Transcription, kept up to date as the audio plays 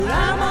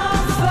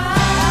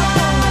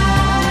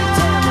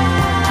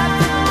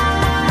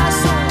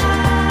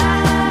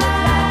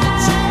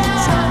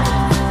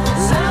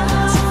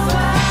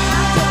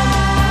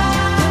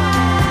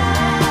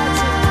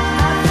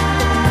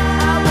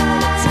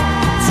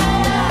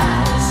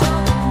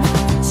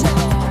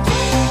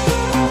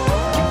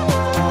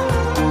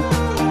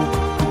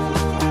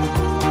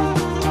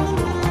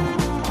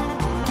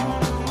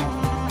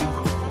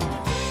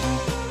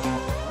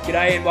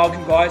G'day and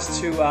welcome guys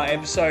to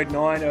episode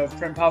 9 of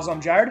Prem Pals. I'm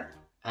Jarred.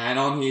 And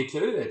I'm here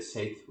too. It's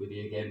Heath with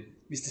you again.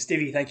 Mr.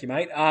 Stivvy, thank you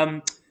mate.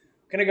 Going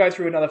to go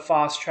through another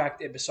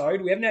fast-tracked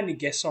episode. We haven't had any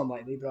guests on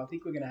lately, but I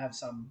think we're going to have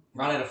some.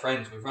 Run out of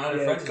friends. We've run out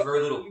of friends. There's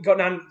very little. Got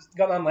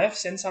none left.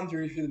 Send some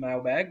through the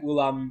mailbag.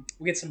 We'll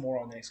get some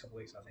more on the next couple of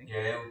weeks, I think.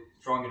 Yeah, we'll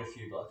try and get a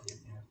few back in.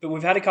 Yeah. But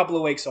we've had a couple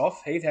of weeks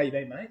off. Heath, how you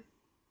been, mate?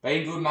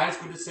 Been good, mate. It's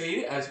good to see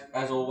you,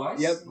 as always.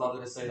 Yep.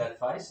 Lovely to see that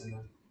face. And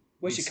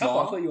Where's your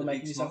cuppa? I thought you were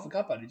making yourself a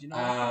cuppa. Did you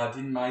know?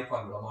 Didn't make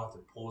one, but I might have to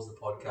pause the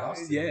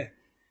podcast. Yeah.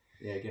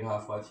 Yeah, get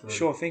halfway through.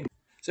 Sure thing.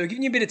 So we're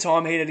giving you a bit of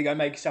time here to go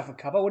make yourself a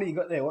cuppa. What do you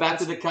got there? Back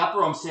to the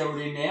cuppa. I'm settled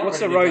in now. What's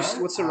the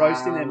roast? What's the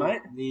roast in there,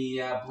 mate?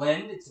 The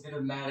blend. It's a bit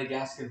of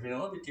Madagascar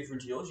vanilla, a bit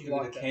different to yours. You got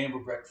a bit of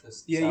Campbell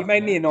breakfast. Yeah, you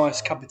made me a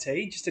nice cup of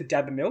tea, just a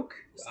dab of milk.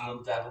 That'll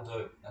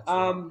do. That's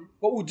right.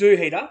 What we'll do,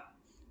 Heater,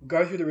 we'll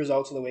go through the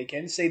results of the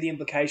weekend, see the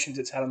implications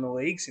it's had on the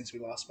league since we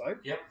last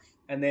spoke. Yep.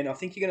 And then I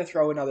think you're going to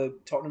throw another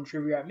Tottenham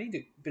trivia at me,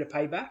 a bit of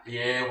payback.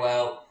 Yeah,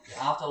 well,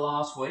 after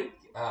last week,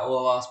 or the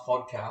last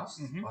podcast,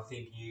 I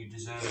think you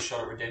deserve a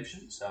shot at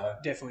redemption. So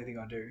definitely think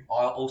I do.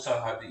 I also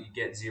hope that you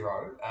get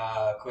 0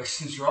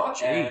 questions right.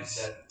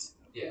 Jeez. And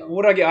yeah.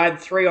 What did I get? I had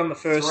 3 on the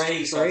first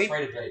three. So 3 to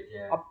beat,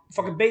 yeah. If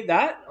I could beat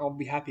that, I'll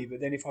be happy. But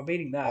then if I'm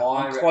beating that,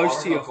 I'm I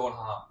close to you. I've gone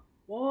hard.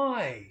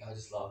 Why? I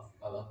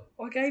love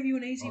it. I gave you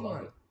an easy I love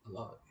one. it. I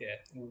love it.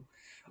 Yeah.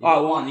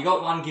 You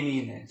got one gimme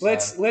in there.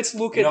 Let's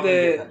look you're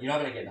at You're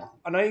not going to get nothing.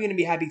 I know you're going to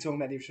be happy talking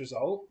about this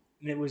result.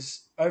 And it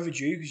was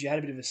overdue because you had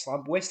a bit of a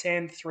slump. West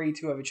Ham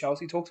 3-2 over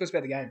Chelsea. Talk to us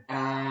about the game.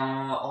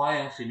 I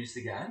actually missed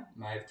the game.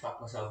 May have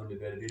tucked myself into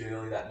bed a bit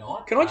early that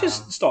night. Can I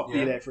just stop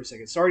you there for a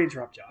second? Sorry to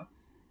interrupt you.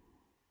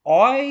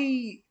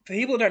 For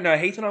people who don't know,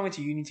 Heath and I went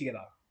to uni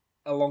together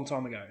a long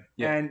time ago.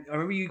 Yeah. And I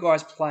remember you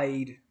guys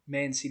played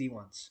Man City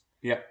once.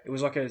 Yeah. It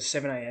was like a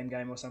 7 a.m.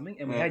 game or something.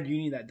 And we had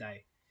uni that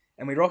day.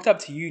 And we rocked up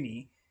to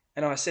uni.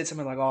 And I said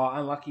something like, "Oh,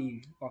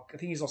 unlucky." Like I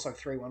think he's lost like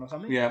 3-1 or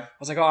something. Yeah. I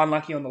was like, "Oh,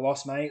 unlucky on the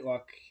loss, mate."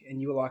 Like,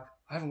 and you were like,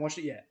 "I haven't watched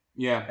it yet."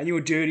 Yeah. And you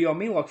were dirty on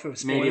me, like for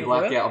spoiling Media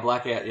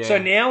blackout. Yeah. So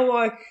now,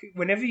 like,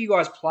 whenever you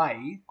guys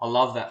play, I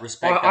love that.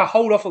 Respect. I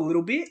hold off a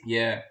little bit.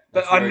 Yeah.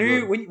 But I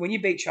knew when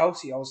you beat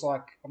Chelsea, I was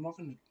like, I'm not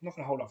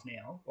gonna hold off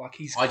now. Like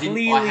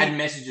I had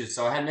messages,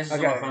 so I had messages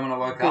on my phone when I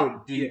woke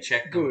up. Didn't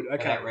check them for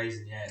that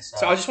reason. Yeah.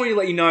 So I just wanted to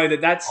let you know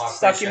that's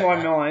stuck in my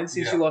mind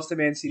since you lost to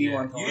Man City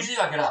one time. Usually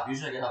I get up,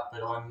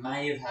 but I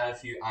may have had a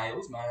few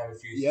ales, may have had a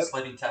few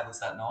sleeping tablets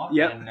that night.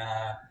 Yep. And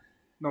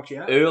knocked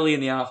you out early in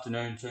the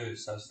afternoon too.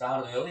 So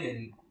started early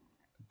and.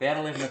 About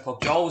 11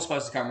 o'clock, Joel was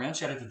supposed to come around.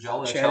 Shout out to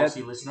Joel, our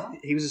Chelsea listener.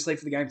 He was asleep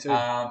for the game too.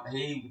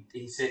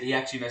 He said he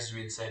actually messaged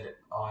me and said that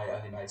I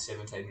only made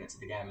 17 minutes of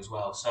the game as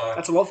well. So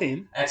that's a lot for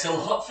him. That's a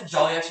lot for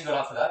Joel. He actually got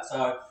up for that.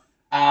 So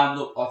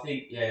look, I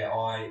think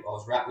I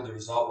was wrapped with the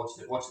result.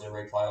 Watched the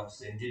replay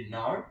obviously and didn't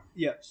know.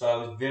 Yeah. So I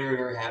was very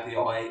very happy.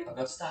 I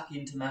got stuck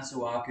into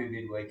Masuaku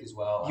midweek as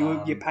well.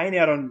 You're paying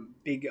out on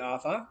Big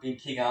Arthur. Big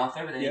King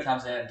Arthur, but then he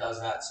comes out and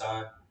does that.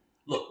 So.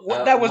 Look,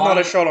 that was not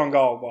a shot on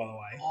goal, by the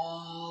way.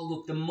 Oh,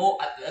 look, the more...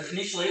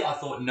 Initially, I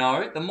thought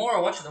no. The more I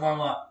watch it, the more I'm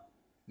like,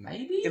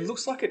 maybe? It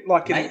looks like it...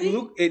 Like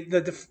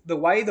the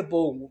way the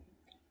ball...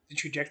 The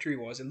trajectory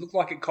was, it looked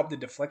like it copped a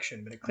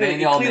deflection, but it clearly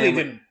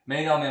didn't. Me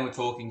and the old man were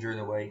talking during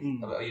the week,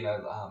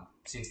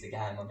 since the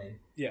game, I mean.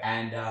 Yeah.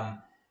 And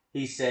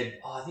he said,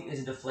 I think there's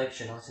a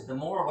deflection. I said, the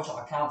more I watch it,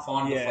 I can't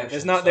find a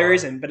deflection. There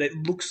isn't, but it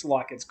looks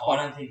like it's... I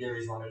don't think there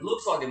is one. It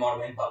looks like there might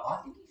have been, but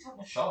I think he's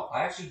having a shot.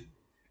 I actually...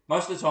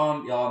 Most of the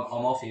time, I'm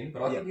off him,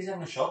 but I think he's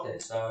having a shot there.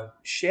 So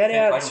shout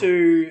out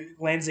to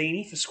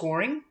Lanzini for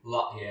scoring.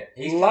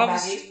 He's come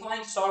back. He's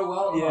playing so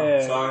well.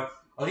 So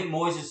I think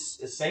Moyes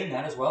has seen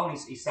that as well, and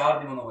he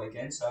started him on the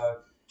weekend.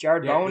 So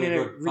Jared Bowen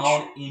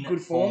in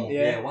good form.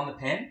 Yeah, won the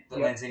pen that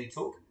Lanzini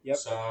took. Yep.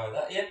 So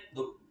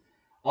look,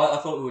 I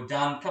thought we were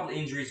done. A couple of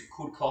injuries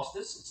could cost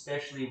us,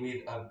 especially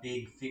with a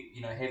big,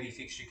 heavy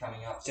fixture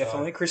coming up.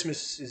 Definitely, so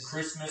Christmas is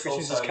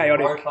also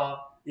chaotic.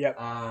 Europa. Yep.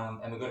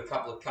 And we've got a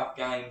couple of cup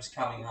games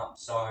coming up,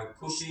 so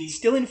could be...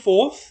 Still in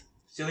fourth.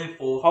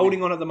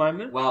 Holding on at the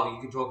moment. Well,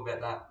 you can talk about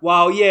that.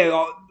 Well,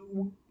 yeah,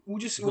 we'll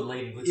just... Good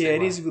leading, good yeah, segue.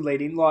 It is a good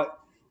leading. Like,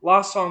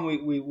 last time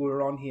we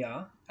were on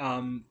here,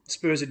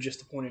 Spurs had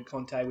just appointed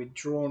Conte. We'd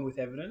drawn with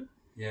Everton.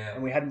 Yeah.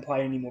 And we hadn't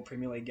played any more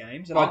Premier League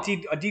games. And Oh.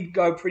 I did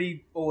go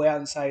pretty all out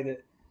and say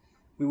that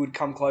we would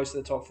come close to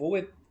the top 4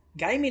 with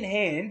game in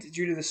hand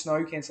due to the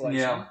snow cancellation.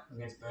 Yeah,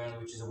 against Burnley,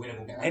 which is a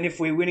winnable game. And if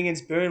we win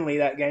against Burnley,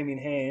 that game in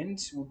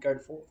hand would go to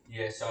 4th.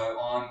 Yeah, so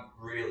I'm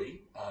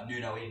really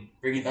Nuno in.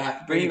 Bring it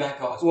back,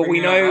 guys. Well,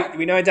 we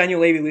know Daniel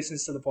Levy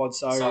listens to the pod,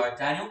 so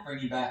Daniel, bring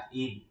him back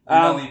in.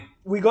 Nuno in.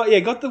 We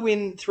got the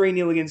win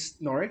 3-0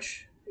 against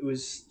Norwich. It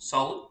was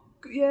solid.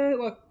 Yeah,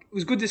 like it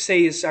was good to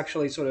see us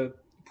actually sort of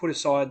put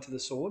aside to the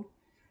sword.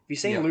 Have you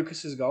seen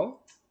Lucas's goal?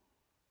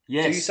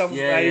 Yes. Do yourself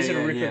he's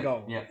a ripper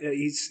goal. Yeah.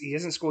 He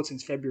hasn't scored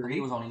since February. I think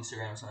he was on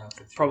Instagram or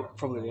something.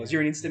 Probably was.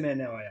 You're an Insta man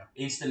now, are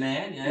you? Insta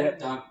man, yeah. Yep.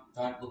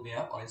 Don't look me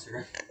up on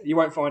Instagram. You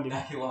won't find him.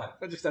 No, you won't.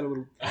 I just had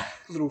a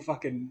little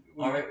fucking...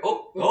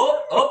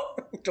 Oh!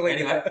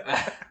 Delete anyway.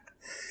 that.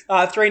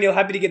 3-0,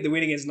 happy to get the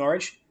win against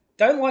Norwich.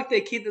 Don't like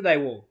their kit that they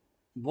wore.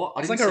 What?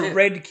 It's like a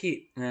red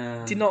kit.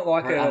 Did not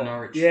like it at all.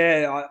 Norwich.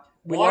 Yeah,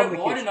 Why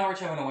do Norwich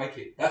have an away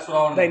kit? That's what I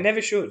want to know. They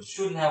never should.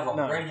 Shouldn't have one.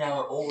 No. Red and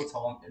yellow all the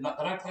time.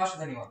 They don't clash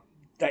with anyone.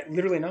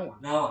 Literally no one.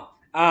 No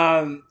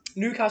one.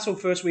 Newcastle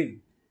first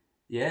win.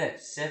 Yeah,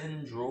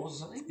 7 draws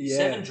or something. Yeah.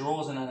 7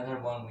 draws and they've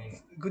had 1 win.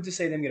 Good to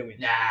see them get a win.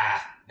 Nah.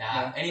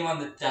 No.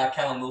 Anyone that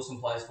Callum Wilson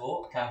plays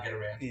for can't get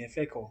around. Yeah,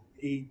 fair call.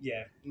 I'm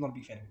not a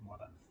big fan of him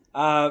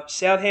either.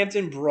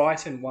 Southampton,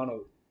 Brighton 1-1.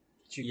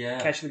 Did you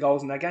catch the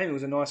goals in that game? It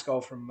was a nice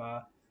goal from,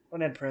 I don't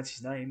know how to pronounce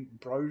his name,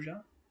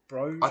 Broja?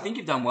 I think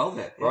you've done well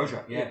there.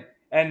 Broja, yeah.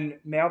 And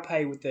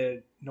Maupay with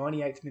the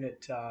 98th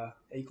minute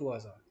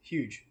equaliser.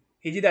 Huge.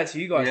 He did that to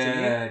you guys, didn't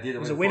he? Yeah, he did. It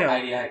was a winner.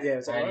 88. Yeah, it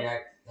was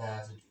 88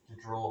 to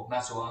draw.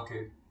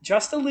 Masuaku.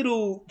 Just a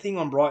little thing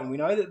on Brighton. We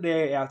know that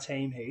they're our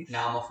team, Heath. No,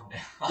 I'm off them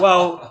now.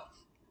 Well,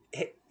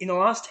 in the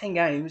last 10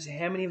 games,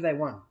 how many have they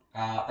won? They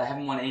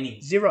haven't won any.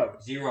 0.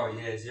 0,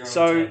 yeah. 0.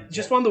 So,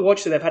 just wanted to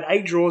watch that. They've had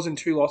 8 draws and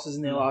 2 losses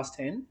in their last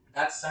 10.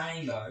 That's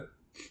saying, though,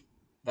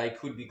 they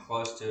could be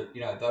close to,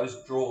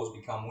 those draws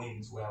become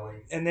wins where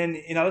we... And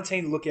then another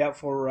team to look out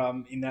for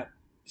in that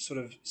sort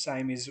of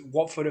same is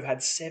Watford have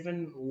had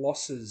 7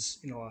 losses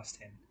in the last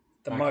 10.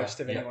 The most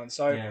of anyone.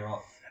 So,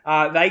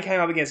 right. They came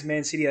up against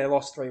Man City. They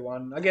lost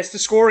 3-1. I guess the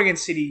score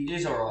against City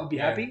would be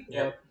happy.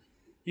 Yeah. Like,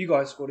 you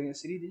guys scored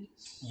against City, did you?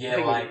 Yeah,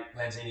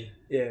 Lanzini.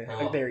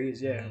 Yeah, there he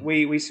is, yeah. Mm-hmm.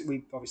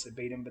 We obviously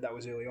beat him, but that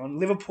was early on.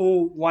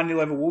 Liverpool 1-0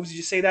 over Wolves. Did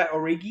you see that,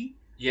 Origi?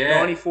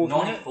 Yeah.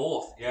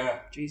 94th, yeah.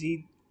 Jeez,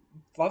 he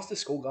loves to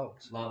score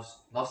goals.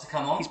 Loves to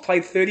come on. He's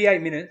played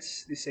 38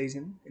 minutes this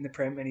season in the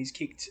Prem, and he's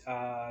kicked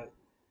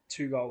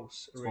 2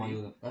 goals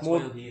already. That's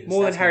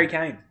more than Harry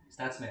Kane.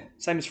 Stats man.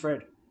 Same as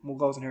Fred. More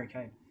goals than Harry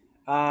Kane.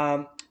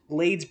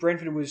 Leeds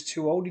Brentford was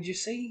 2-2. Did you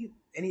see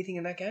anything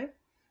in that game?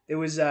 There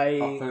was for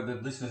the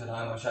listeners at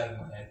home, I'm shaking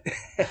my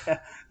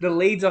head. The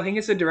Leeds, I think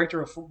it's the director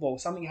of football.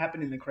 Something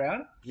happened in the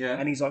crowd. Yeah.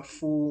 And he's like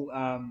full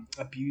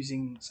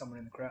abusing someone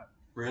in the crowd.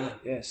 Really?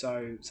 Yeah,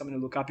 so something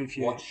to look up if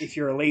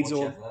you're a Leeds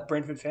or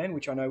Brentford fan,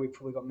 which I know we've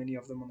probably got many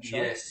of them on the show.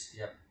 Yes,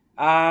 yeah.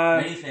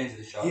 Many fans of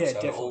the show, yeah, so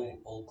definitely.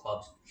 all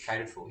clubs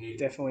catered for here.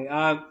 Definitely.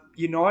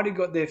 United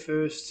got their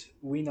first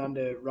win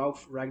under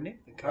Ralph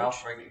Ragnick, the coach.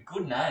 Ralph Ragnick.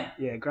 Good name.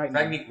 Yeah, great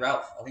name. Ragnick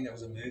Ralph. I think that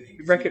was a movie.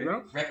 Wreck-It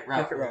Ralph? Wreck-It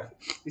Ralph. Wreck-It Ralph.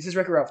 This is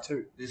Wreck-It Ralph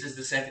 2. This is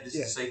the second. This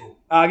is the sequel.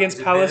 Against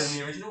is it Palace. Better than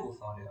the original? We'll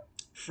find out.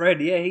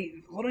 Fred, yeah.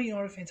 A lot of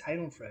United fans hate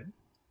on Fred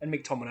and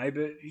McTominay,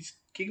 but he's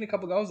kicking a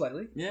couple of goals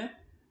lately. Yeah.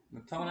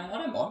 McTominay.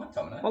 I don't mind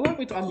McTominay. I like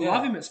McTominay. I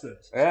love him at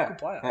Spurs. He's a good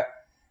player.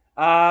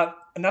 Yeah.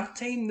 Another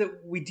team that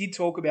we did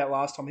talk about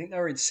last time, I think they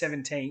were in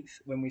 17th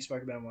when we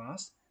spoke about them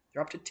last.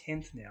 They're up to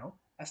 10th now.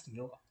 Aston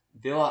Villa.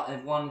 Villa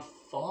have won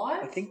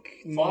 5? I think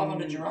 5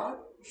 under Gerrard?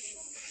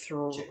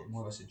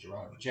 What was it,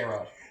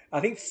 Gerrard? I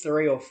think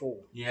 3 or 4.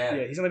 Yeah.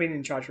 Yeah, he's only been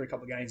in charge for a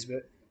couple of games,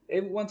 but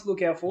one to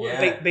look out for.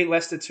 Yeah. Beat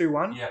Leicester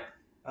 2-1.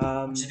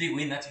 Yeah. Which is a big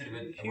win. That's a bit of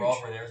a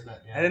rivalry there, isn't it?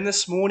 Yeah. And then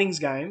this morning's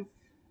game,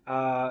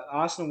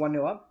 Arsenal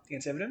 1-0 up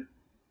against Everton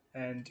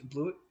and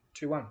blew it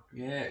 2-1.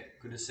 Yeah,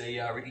 good to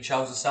see Ricky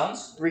Charles'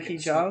 sons. Ricky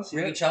Charles'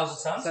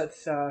 sons.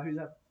 That's who's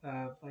that?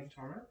 Playing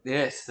Tyrone?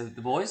 Yes, the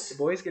boys. The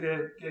boys get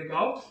a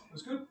goal. It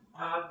was good.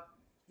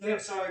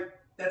 So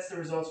that's the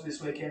results for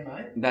this weekend,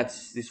 mate.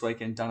 That's this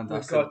weekend, done and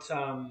dusted. We've got,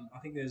 I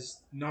think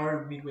there's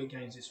no midweek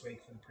games this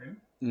week for the Prem.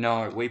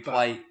 No, we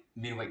play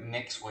midweek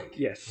next week.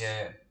 Yes.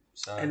 Yeah.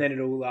 So. And then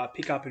it'll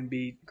pick up and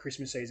be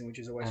Christmas season, which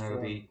is always full on.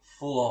 It'll be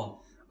full on.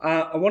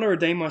 I want to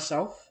redeem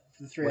myself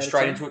for the 3 out of 10.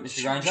 Straight into it,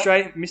 Mr. Granger?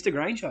 Straight, Mr.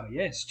 Granger,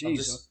 yes.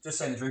 Jeez. Just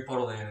seen the drink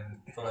bottle there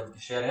and thought I'd give a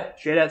shout out.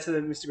 Shout out to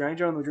Mr.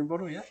 Granger on the drink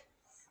bottle, yeah.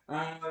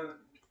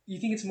 You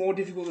think it's more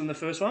difficult than the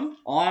first one?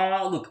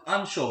 Look,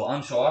 unsure.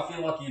 I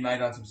feel like you may have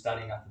done some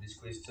studying after this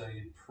quiz too.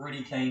 You're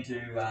pretty keen to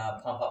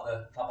pump up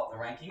the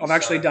rankings. I've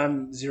actually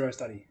done 0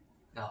 study.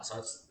 No, so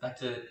it's back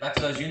to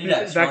those uni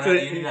days.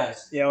 Uni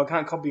days. Yeah, I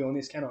can't copy you on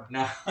this, can I?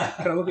 No.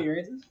 Can I look at your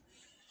answers?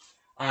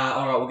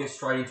 All right, we'll get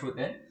straight into it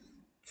then.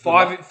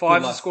 Five's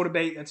the score to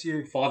beat. That's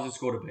you. 5's the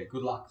score to beat.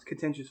 Good luck. It's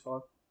contentious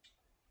 5.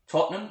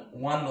 Tottenham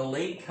won the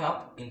League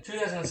Cup in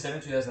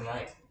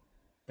 2007-2008,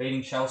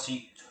 beating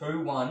Chelsea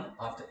 2-1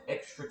 after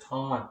extra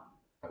time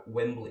at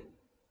Wembley.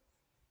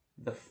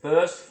 The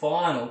first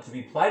final to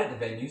be played at the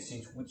venue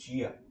since which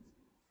year?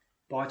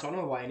 By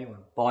Tottenham or by anyone?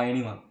 By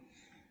anyone.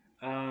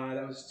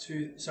 That was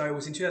So it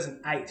was in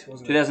 2008,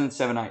 wasn't it?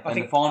 2007-8.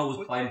 And the final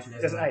was played in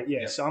 2008. Yeah.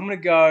 Yep. So I'm going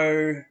to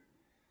go.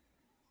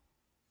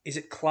 Is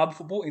it club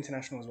football,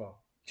 international as well?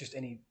 Just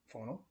any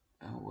final?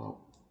 Oh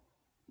well.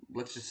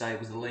 Let's just say it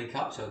was the League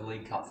Cup, so the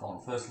League Cup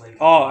final, first League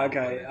Cup. Oh,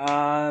 okay.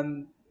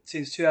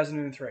 Since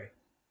 2003.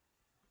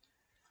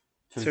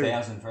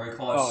 2000, very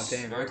close. Oh,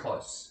 damn. Very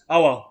close.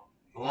 Oh well.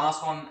 The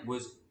last one that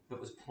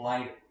was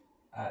played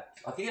at,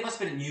 I think it must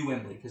have been at New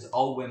Wembley because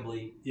old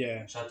Wembley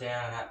shut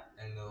down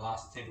and the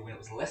last team to win it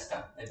was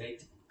Leicester. They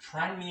beat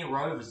Tranmere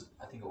Rovers,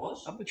 I think it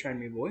was. Up the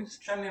Tranmere boys.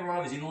 Tranmere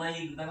Rovers in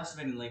League. They must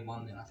have been in League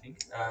One then, I think.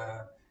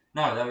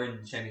 No, they were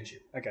in the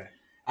Championship. Okay.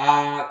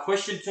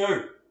 Question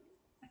 2.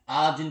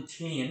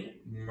 Argentinian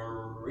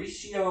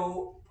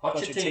Mauricio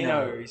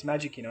Pochettino He's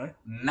magic, you know.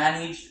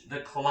 managed the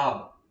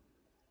club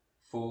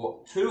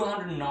for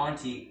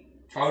 290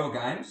 total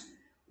games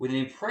with an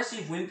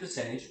impressive win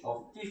percentage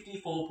of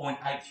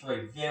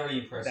 54.83. Very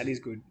impressive. That is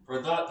good.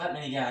 For that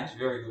many games,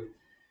 very good.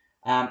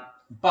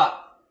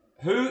 But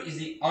who is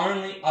the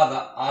only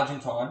other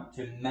Argentine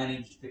to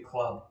manage the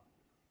club?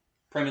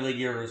 Premier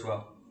League era as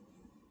well.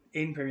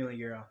 In Premier League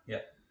era. Yeah.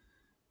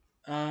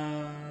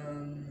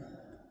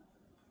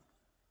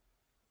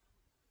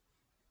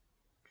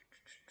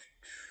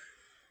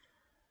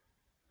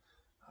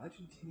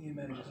 Argentinian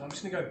managers. I'm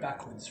just going to go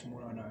backwards from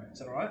what I know. Is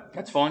that all right?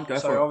 That's fine. Go for it.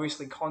 So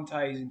obviously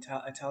Conte is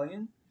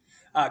Italian.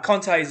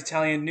 Conte is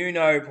Italian.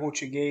 Nuno,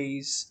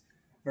 Portuguese.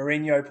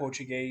 Mourinho,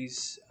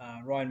 Portuguese.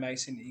 Ryan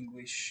Mason,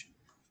 English.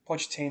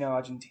 Pochettino,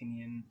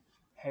 Argentinian.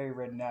 Harry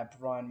Redknapp,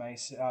 Ryan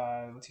Mason.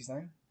 What's his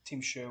name? Tim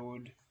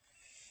Sherwood.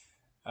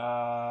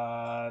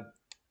 What's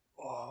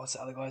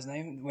the other guy's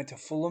name? Went to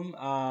Fulham.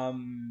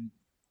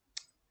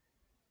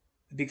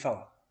 The big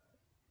fella.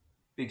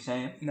 Big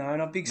Sam? No,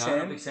 not Big No, Sam.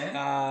 not Big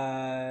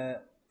Sam?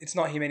 It's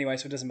not him anyway,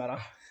 so it doesn't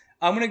matter.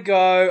 I'm going to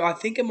go, I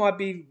think it might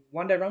be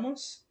One Day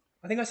Ramos.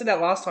 I think I said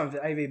that last time for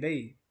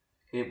AVB.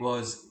 It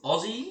was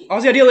Aussie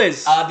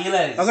Ardiles.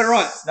 Ardiles. I got it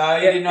right. No,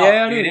 you did not.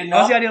 Yeah, I did. You did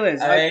not. Aussie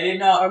Ardiles. You did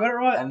not. I got it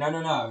right.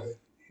 No.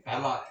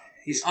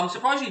 I'm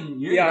surprised you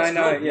knew. Yeah, That's I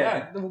know. good.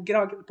 Yeah. Well,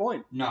 get the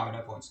point.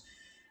 No points.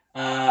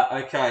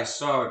 Okay,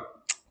 so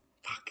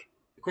Fuck.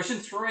 question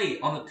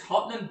 3. On the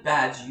Tottenham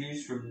badge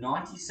used from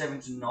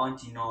 97 to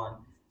 99,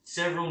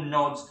 several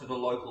nods to the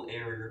local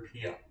area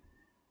appear.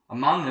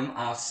 Among them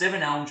are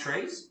 7 elm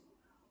trees,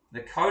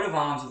 the coat of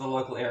arms of the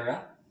local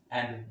area,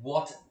 and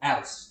what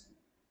else?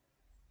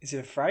 Is it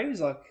a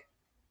phrase?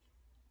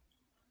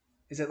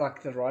 Is it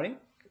like the writing?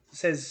 It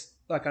says,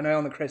 I know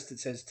on the crest it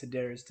says to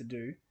dare is to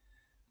do,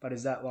 but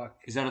is that like...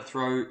 Is that a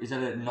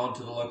nod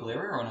to the local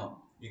area or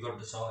not? You got to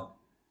decide.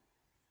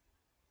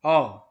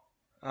 Oh.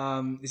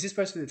 Is this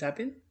supposed to be the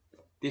tap-in?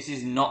 This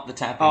is not the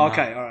tap-in. Oh,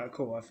 okay. All right,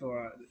 cool. I feel all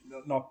right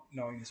not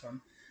knowing this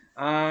one.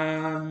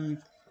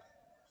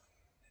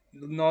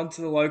 Nod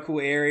to the local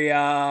area.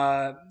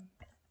 A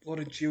lot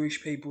of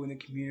Jewish people in the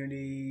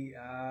community.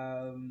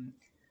 No,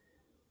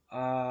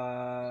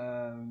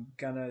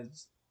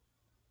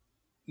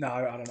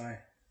 I don't know.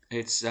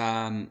 It's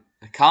a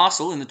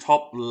castle in the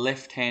top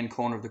left-hand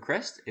corner of the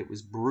crest. It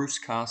was Bruce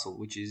Castle,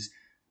 which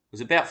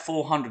was about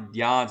 400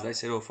 yards, they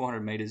said, or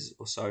 400 metres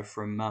or so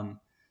from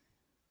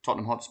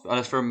Tottenham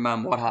Hotspur.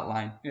 From White Hart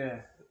Lane.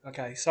 Yeah.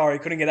 Okay. Sorry,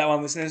 couldn't get that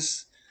one,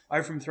 listeners.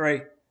 0 from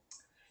 3.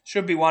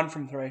 Should be 1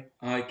 from 3.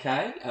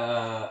 Okay.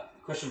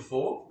 Question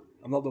 4.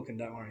 I'm not looking.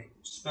 Don't worry.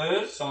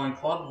 Spurs signed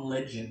club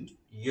legend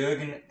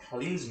Jurgen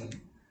Klinsmann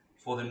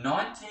for the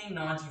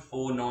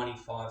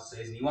 1994-95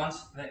 season.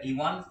 He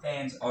won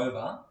fans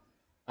over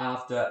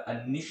after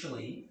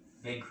initially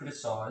being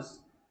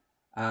criticised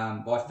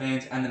by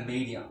fans and the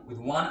media, with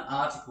one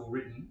article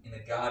written in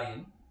The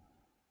Guardian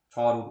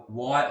titled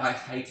 "Why I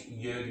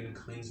Hate Jurgen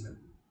Klinsmann."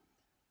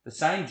 The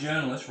same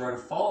journalist wrote a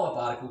follow-up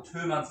article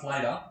 2 months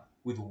later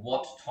with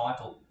what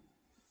title?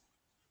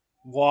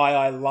 Why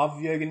I love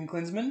Jurgen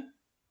Klinsmann?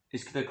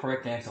 Is the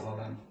correct answer. Well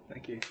done.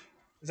 Thank you.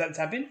 Is that the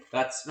tap-in?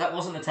 That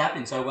wasn't the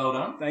tap-in, so well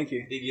done. Thank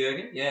you. Big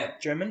Jurgen, yeah.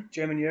 German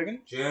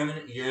Jurgen?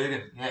 German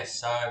Jurgen,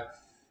 yes. So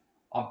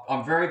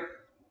I'm very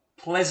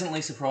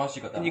pleasantly surprised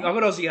you got that I one.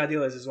 got Aussie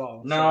Ardiles as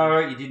well. No,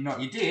 you did not.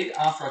 You did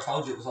after I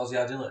told you it was Aussie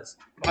Ardiles.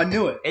 I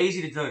knew it.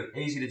 Easy to do.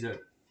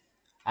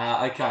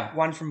 Okay.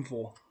 1 from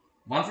 4.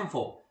 1 from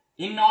 4.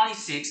 In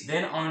 96,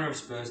 then owner of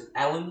Spurs,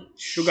 Alan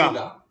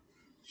Sugar.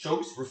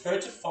 Suggs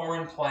referred to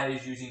foreign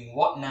players using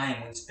what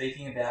name when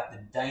speaking about the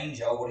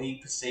danger, what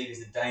he perceived as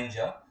the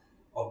danger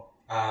of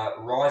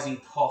rising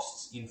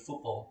costs in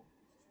football?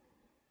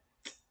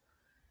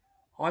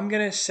 I'm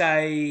going to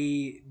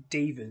say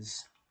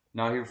divas.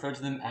 No, he referred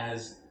to them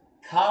as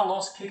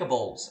Carlos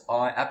Kickerballs.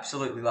 I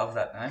absolutely love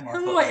that name. How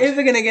am I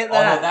ever going to get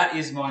that? Oh, that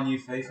is my new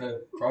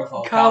FIFA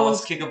profile.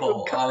 Carlos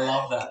Kickerball. I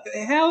love that.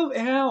 How?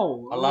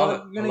 I love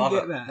it. I'm going to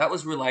get that. That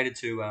was related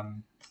to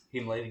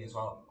him leaving as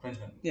well,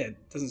 Klinsmann. Yeah,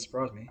 it doesn't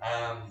surprise me.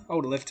 I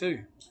would have left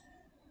too.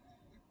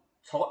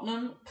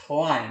 Tottenham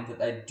claim that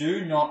they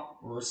do not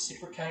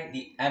reciprocate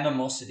the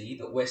animosity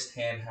that West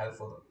Ham have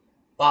for them.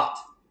 But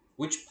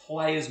which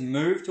player's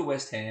move to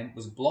West Ham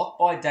was blocked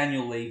by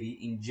Daniel Levy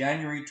in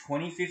January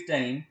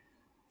 2015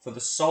 for the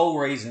sole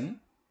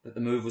reason that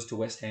the move was to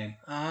West Ham?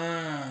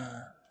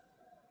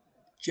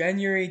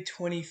 January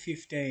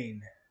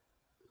 2015.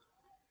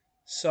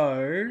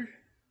 So,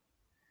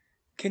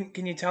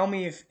 can you tell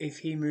me if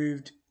he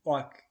moved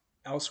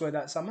elsewhere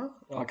that summer?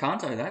 I can't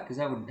tell you that because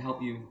that would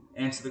help you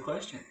answer the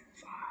question.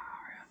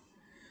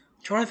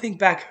 I'm trying to think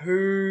back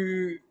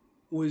who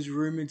was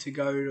rumoured to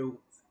go to...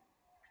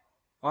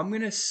 I'm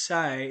going to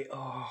say...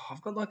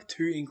 I've got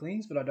 2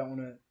 inklings, but I don't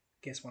want to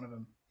guess one of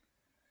them.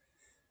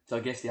 So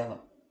guess the other.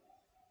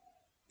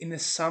 In the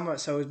summer,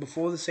 so it was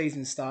before the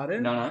season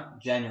started? No,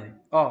 January.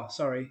 Oh,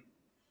 sorry.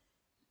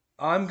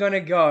 I'm going to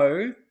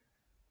go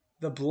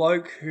the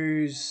bloke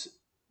whose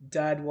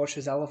dad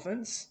washes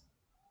elephants.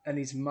 and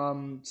his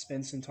mum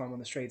spends some time on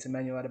the streets.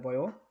 Emmanuel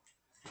Adebayor.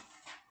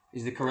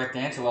 Is the correct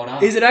answer. Well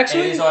done. Is it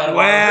actually? It is Adebayo.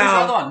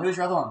 Wow. Who's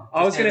your other one?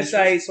 I was going to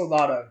say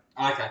Soldado.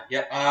 Okay,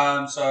 yep.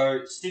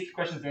 So, 6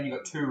 questions then, you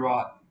got 2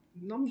 right.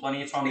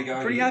 Plenty of time to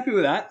go. Pretty happy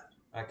with that.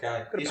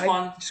 Okay.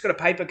 Just got a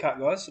paper cut,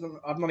 guys.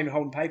 I'm not even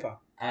holding paper.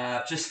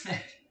 Just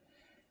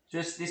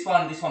this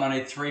one I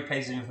need 3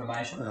 pieces of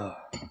information. Oh,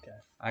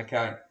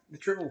 Okay. The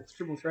triple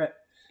threat.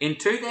 In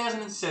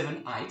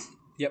 2007-8,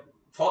 Yep.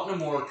 Tottenham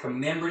wore a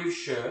commemorative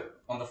shirt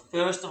on the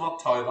 1st of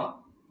October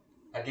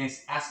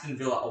against Aston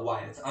Villa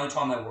away. It's the only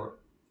time they wore it.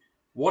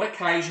 What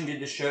occasion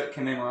did the shirt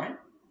commemorate?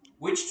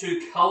 Which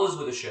 2 colours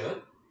were the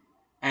shirt?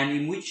 And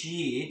in which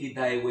year did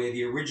they wear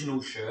the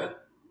original shirt?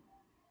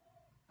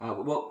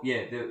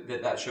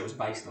 That shirt was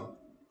based on.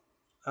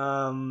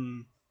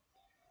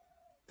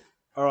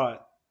 All right.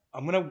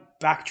 I'm going to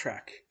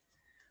backtrack.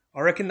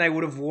 I reckon they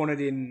would have worn it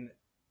in,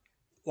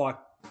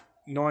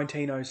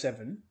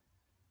 1907.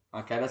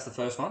 Okay, that's the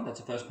first one. That's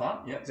the first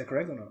part. Yep. Is that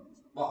correct or not?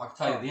 Well, I can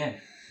tell you at the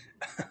end.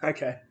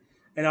 Okay.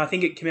 And I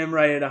think it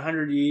commemorated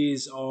 100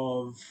 years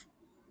of...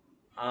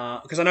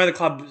 Because I know the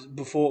club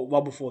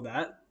before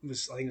that, I think it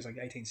was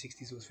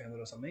 1860s it was founded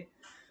or something.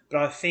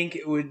 But I think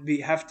it would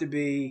have to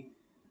be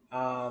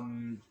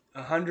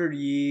 100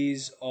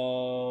 years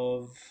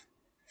of...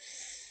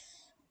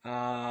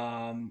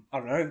 I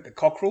don't know, the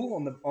cockerel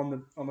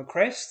on the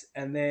crest,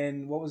 and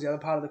then what was the other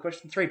part of the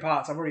question? 3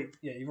 parts. You've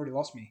already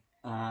lost me.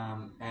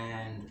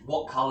 And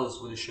what colours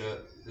were the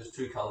shirt? There's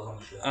 2 colours on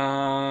the shirt.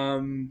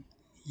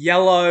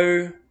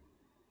 Yellow.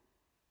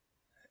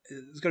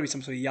 There's got to be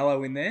some sort of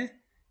yellow in there.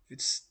 If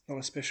it's not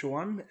a special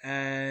one,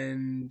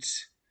 and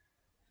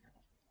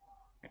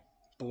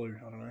blue.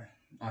 I don't know.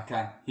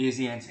 Okay, here's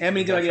the answer. How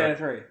many did I get out of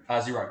 3?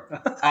 0.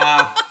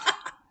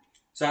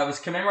 So it was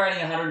commemorating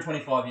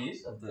 125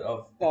 years of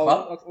the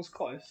club. It was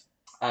close.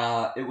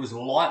 It was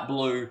light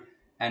blue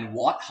and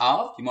white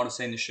halved. You might have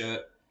seen the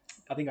shirt.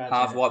 I think I have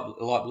half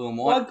white, light blue and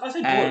white. Well, I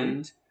said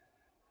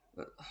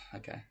blue.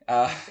 Okay.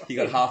 You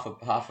got half of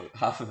it. Half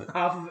of it.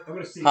 I've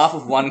got a 6. Half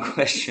of one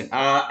question.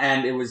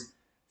 And it was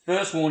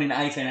first worn in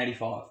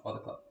 1885 by the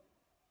club.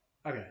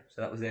 Okay.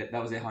 So that was their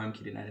home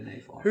kit in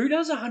 1885. Who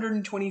does a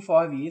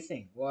 125-year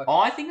thing?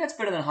 I think that's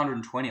better than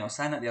 150. I was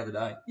saying that the other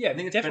day. Yeah, I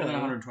think it's definitely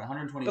better than 120.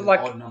 120 but is like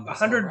an odd number.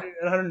 100 and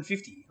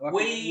 150. I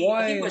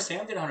think West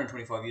Ham did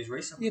 125 years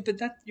recently. Yeah, but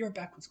you're a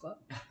backwards club.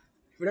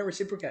 We don't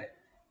reciprocate.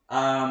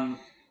 2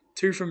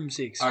 from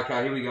 6.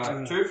 Okay, here we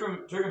go.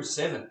 2 from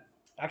 7.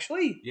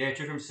 Actually? Yeah,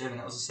 2 from 7.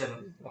 That was a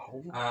 7.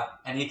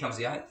 And here comes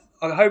the 8th.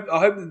 I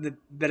hope they're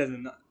better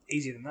than that.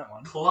 Easier than that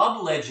one.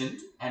 Club legend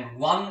and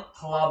one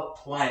club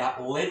player,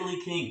 Ledley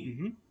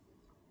King,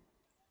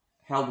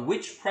 held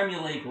which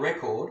Premier League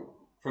record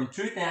from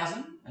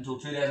 2000 until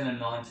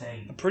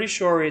 2019? I'm pretty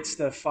sure it's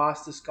the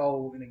fastest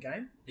goal in a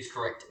game. Is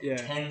correct. Yeah.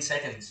 10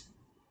 seconds.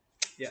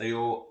 Yeah. So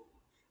you're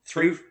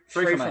 3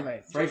 from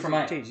 8. 3 from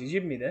 8. Jeez,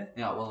 you me there.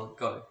 Yeah, well,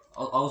 got it.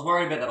 I was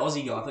worried about that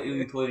Aussie guy. I thought you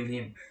were including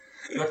him.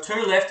 You've got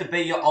 2 left to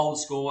beat your old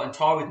score and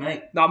tie with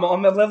me. No,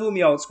 I'm at level of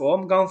my old score.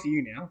 I'm going for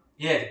you now.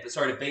 Yeah,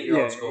 sorry, to beat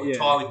your old score.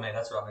 Tie with me,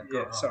 that's right.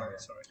 Yeah, sorry.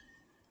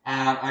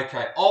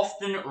 Okay,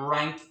 often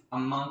ranked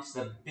amongst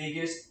the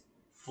biggest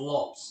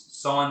flops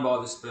signed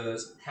by the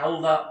Spurs,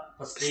 Helder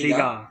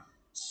Postiga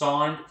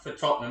signed for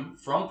Tottenham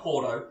from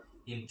Porto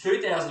in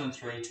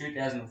 2003,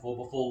 2004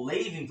 before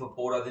leaving for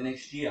Porto the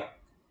next year.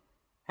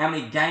 How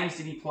many games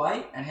did he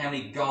play and how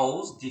many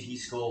goals did he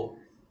score?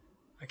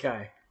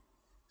 Okay.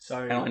 So,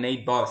 and I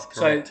need both,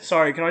 correct? So,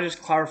 sorry, can I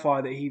just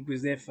clarify that he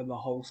was there for the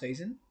whole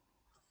season?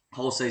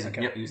 Whole season,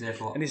 okay. Yep, he was there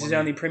for. And this is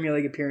only Premier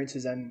League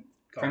appearances and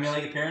goals. Premier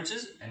League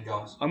appearances and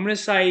goals. I'm gonna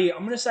say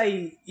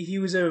if he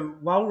was a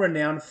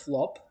well-renowned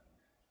flop,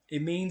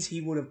 it means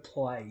he would have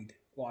played.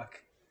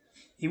 Like,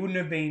 he wouldn't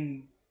have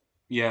been.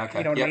 Yeah, okay.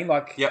 You know what I mean?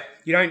 Like,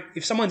 you don't.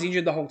 If someone's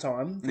injured the whole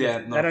time,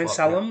 they don't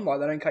sell them.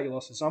 Like, they don't cut your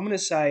losses. So I'm gonna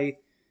say,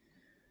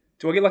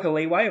 do I get like a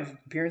leeway of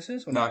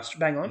appearances? Or no,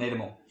 bang on. Need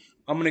them all.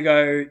 I'm going to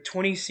go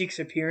 26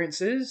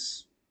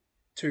 appearances,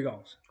 2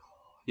 goals.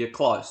 You're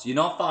close. You're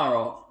not far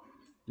off.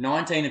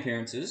 19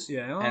 appearances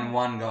and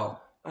 1 goal.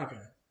 Okay.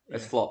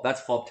 That's flop.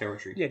 That's flop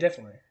territory. Yeah,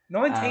 definitely.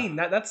 19,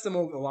 that's the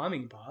more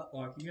alarming part.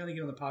 Like, you only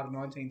get on the park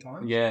 19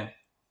 times. Yeah.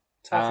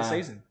 It's half the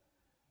season.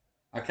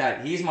 Okay,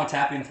 here's my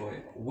tap in for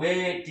you.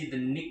 Where did the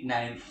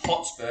nickname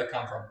Hotspur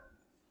come from?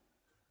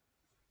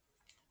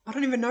 I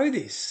don't even know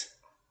this.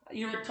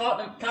 You're a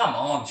Tottenham... Come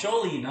on,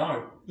 surely you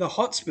know. The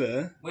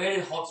Hotspur? Where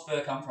did Hotspur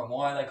come from?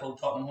 Why are they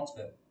called Tottenham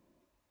Hotspur?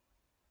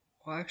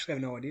 I actually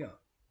have no idea.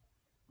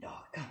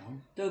 Oh, come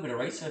on. Do a bit of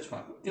research,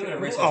 mate. Do a bit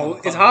of research.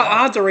 Oh, it's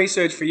hard to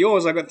research for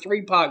yours. I've got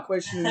 3-part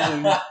questions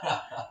and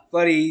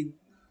bloody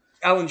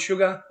Alan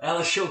Sugar.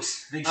 Alan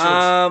Schultz. Big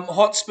Schultz.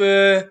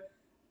 Hotspur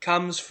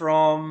comes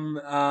from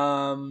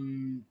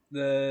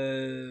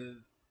the...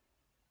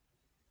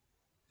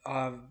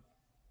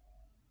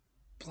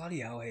 bloody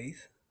hell,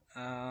 Heath.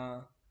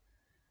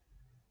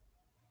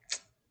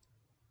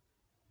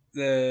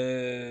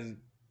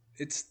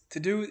 It's to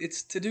do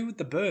with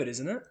the bird,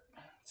 isn't it?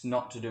 It's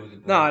not to do with the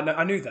bird. No,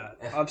 I knew that.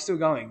 I'm still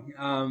going.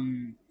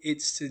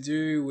 It's to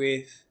do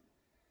with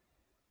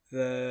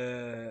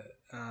the...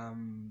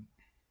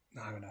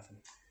 no, I got nothing.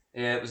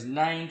 Yeah, it was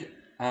named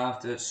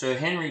after Sir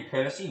Henry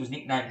Percy. He was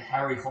nicknamed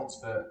Harry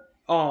Hotspur.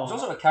 Oh.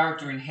 There's also a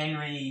character in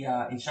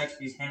in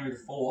Shakespeare's Henry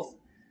IV,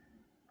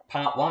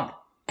 Part 1.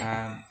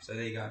 So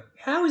there you go.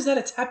 How is that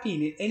a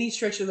tap-in in any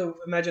stretch of the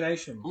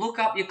imagination? Look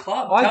up your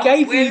club. I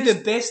gave you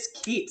the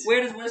best kit.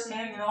 Where does West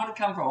Ham United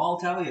come from? I'll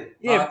tell you.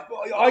 Yeah,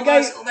 all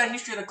that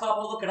history of the club.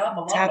 I'll look it up. I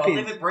love it. I Tap-ins.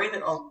 live it, breathe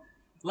it. I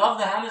love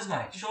the Hammers,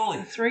 mate. Surely.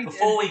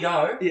 Before we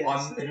go, it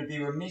would be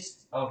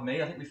remiss of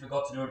me. I think we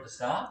forgot to do it at the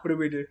start. What did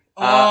we do?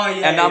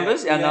 Our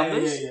numbers.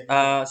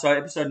 Yeah. So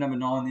episode number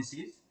 9 this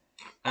is.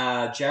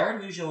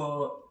 Jarred, who's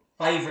your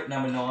favourite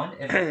number 9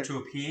 ever to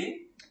appear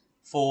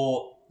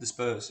for the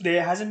Spurs?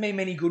 There hasn't been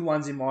many good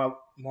ones in my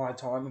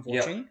time of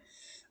watching. Yep.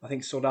 I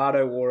think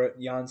Soldado wore it.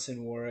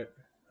 Janssen wore it.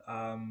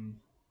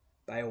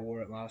 They all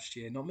wore it last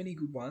year. Not many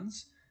good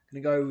ones.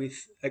 Gonna go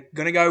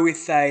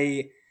with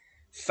a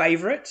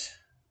favourite,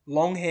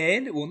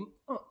 long-haired. Well,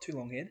 not too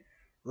long-haired.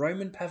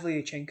 Roman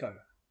Pavlyuchenko.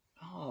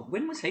 Oh,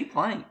 when was he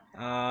playing?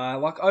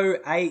 Like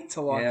 08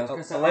 to like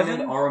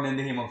 11. I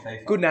remember him on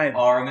FIFA. Good name.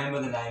 I remember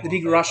the name. The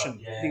big FIFA. Russian.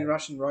 Yeah. Big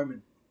Russian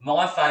Roman.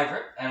 My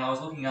favourite, and I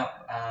was looking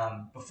up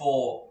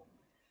before,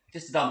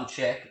 just to double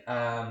check.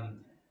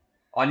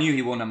 I knew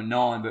he wore number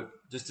 9, but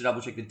just to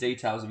double check the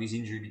details of his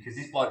injury, because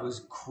this bloke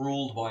was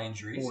cruelled by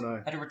injuries. Oh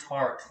no. Had to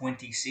retire at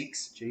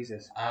 26.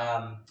 Jesus.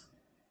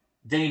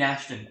 Dean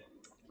Ashton.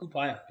 Good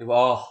player.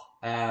 Oh,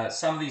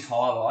 some of these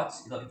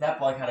highlights. Like if that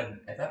bloke had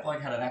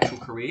an actual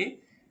career,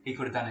 he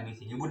could have done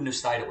anything. He wouldn't have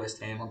stayed at West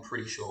Ham. I'm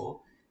pretty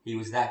sure he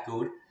was that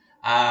good.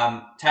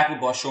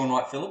 Tackled by Sean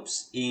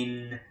Wright-Phillips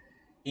in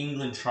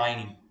England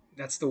training.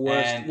 That's the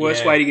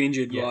worst way to get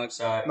injured. Yeah, like,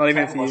 so not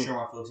even for by you. Sean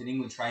Wright-Phillips in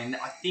England training.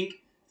 I think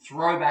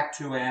throwback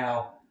to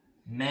our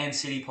Man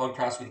City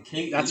podcast with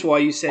Keith. That's why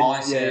you said. I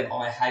said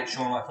I hate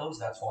Sean Wright-Phillips.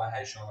 That's why I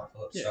hate Sean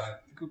Wright-Phillips. Yeah. So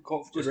Good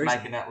call. Good just reason.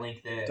 making that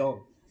link there.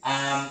 Dog.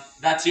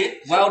 That's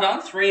it. Well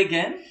done. 3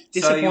 again.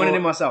 Disappointed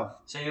in myself.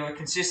 So you're a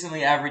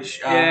consistently average.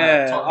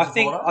 Yeah, I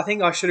supporter.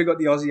 think I should have got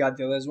the Aussie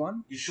Ardiles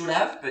one. You should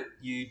have, but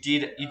you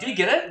did. You did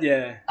get it.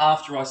 Yeah.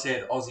 After I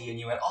said Aussie, and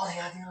you went Aussie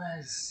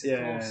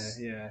Ardiles.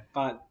 Yeah.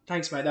 But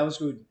thanks, mate. That was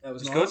good. That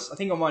was nice. Good. I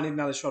think I might need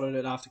another shot at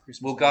it after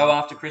Christmas. We'll go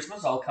after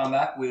Christmas. I'll come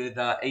back with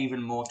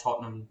even more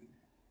Tottenham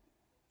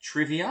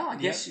trivia. I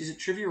guess is it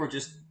trivia or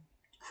just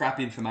crap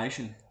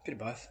information? Bit of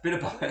both. Bit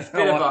of both.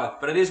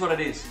 But it is what it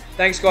is.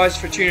 Thanks, guys,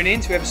 for tuning in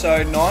to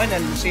episode 9,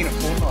 and we'll see you in a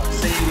fortnight.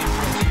 See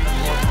you.